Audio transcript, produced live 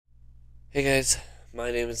Hey guys, my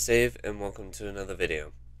name is Dave and welcome to another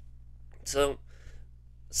video. So,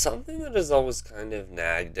 something that has always kind of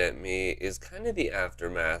nagged at me is kind of the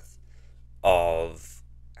aftermath of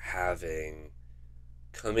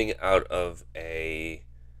coming out of a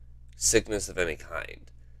sickness of any kind.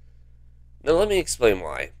 Now let me explain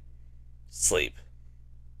why. Sleep.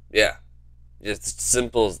 Yeah, just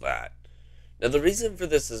simple as that. Now the reason for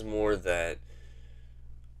this is more that,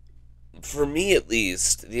 for me at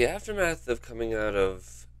least, the aftermath of coming out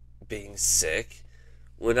of being sick,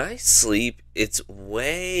 when I sleep, it's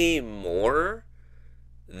way more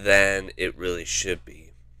than it really should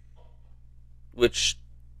be. Which,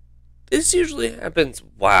 this usually happens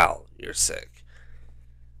while you're sick.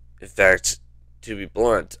 In fact, to be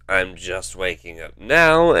blunt, I'm just waking up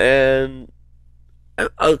now, and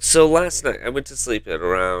so last night I went to sleep at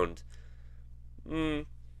around 3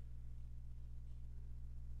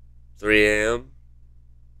 a.m.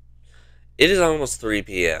 It is almost 3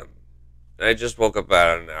 p.m. I just woke up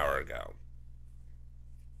about an hour ago.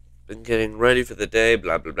 Been getting ready for the day,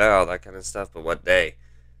 blah blah blah, all that kind of stuff. But what day?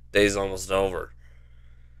 Day's almost over.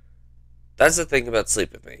 That's the thing about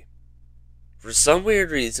sleep with me. For some weird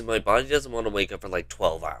reason, my body doesn't want to wake up for like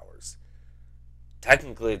 12 hours.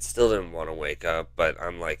 Technically, it still didn't want to wake up, but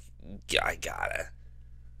I'm like, yeah, I gotta.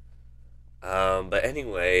 But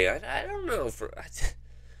anyway, I don't know.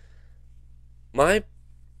 My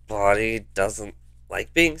body doesn't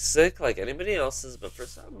like being sick like anybody else's, but for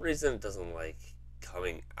some reason, it doesn't like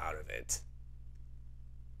coming out of it.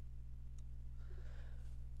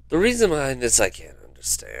 The reason behind this, I can't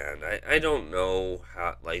understand. I don't know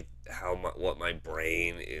what my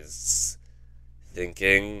brain is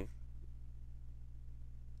thinking,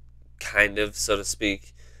 kind of, so to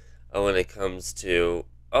speak, when it comes to,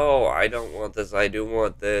 oh, I don't want this, I do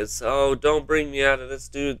want this, oh, don't bring me out of this,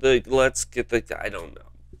 dude, let's get I don't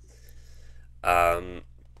know.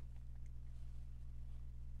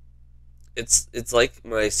 It's like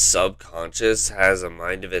my subconscious has a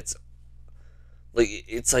mind of its, like,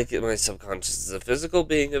 it's like my subconscious is a physical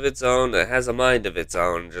being of its own that has a mind of its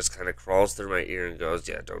own, and just kind of crawls through my ear and goes,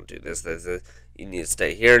 yeah, don't do this, you need to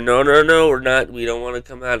stay here, no, no, no, we don't want to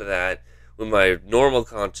come out of that, when my normal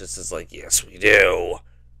conscious is like, yes, we do.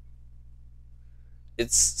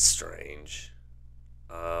 It's strange.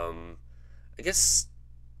 I guess,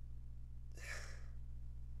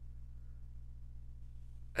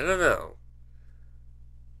 I don't know.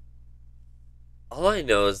 All I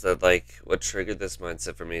know is that, like, what triggered this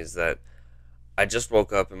mindset for me is that I just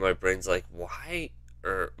woke up and my brain's like, why,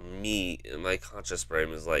 or me, my conscious brain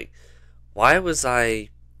was like, why was I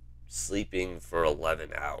sleeping for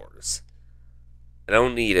 11 hours? I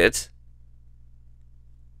don't need it.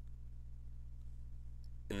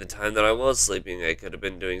 In the time that I was sleeping, I could have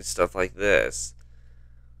been doing stuff like this.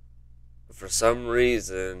 For some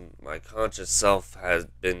reason, my conscious self has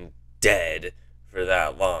been dead for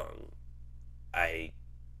that long. I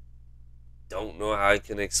don't know how I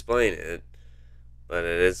can explain it, but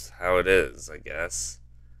it is how it is, I guess.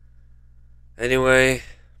 Anyway,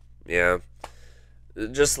 yeah,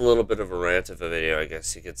 just a little bit of a rant of a video, I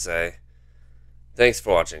guess you could say. Thanks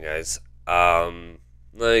for watching, guys.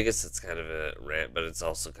 I guess it's kind of a rant, but it's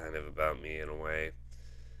also kind of about me in a way.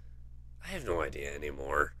 I have no idea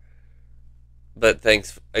anymore. But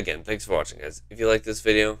thanks for watching, guys. If you like this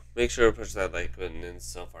video, make sure to push that like button, and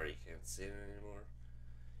so far you can't see it anymore.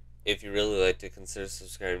 If you really like to, consider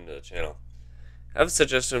subscribing to the channel. Have a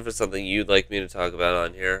suggestion for something you'd like me to talk about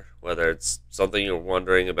on here, whether it's something you're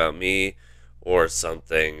wondering about me, or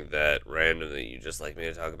something that randomly you just like me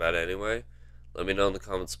to talk about anyway, let me know in the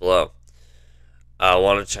comments below.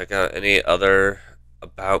 Want to check out any other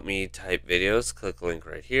about me type videos, click the link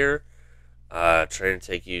right here. Trying to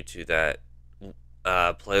take you to that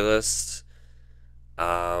playlist.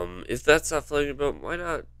 If that's not floating your boat, why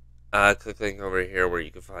not click the link over here where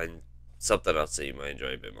you can find something else that you might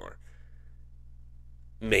enjoy a bit more.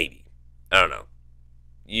 Maybe. I don't know.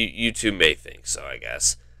 You two may think so, I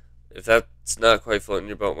guess. If that's not quite floating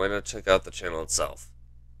your boat, why not check out the channel itself?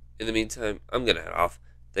 In the meantime, I'm gonna head off.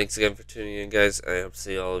 Thanks again for tuning in, guys. I hope to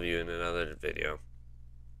see all of you in another video.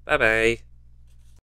 Bye-bye.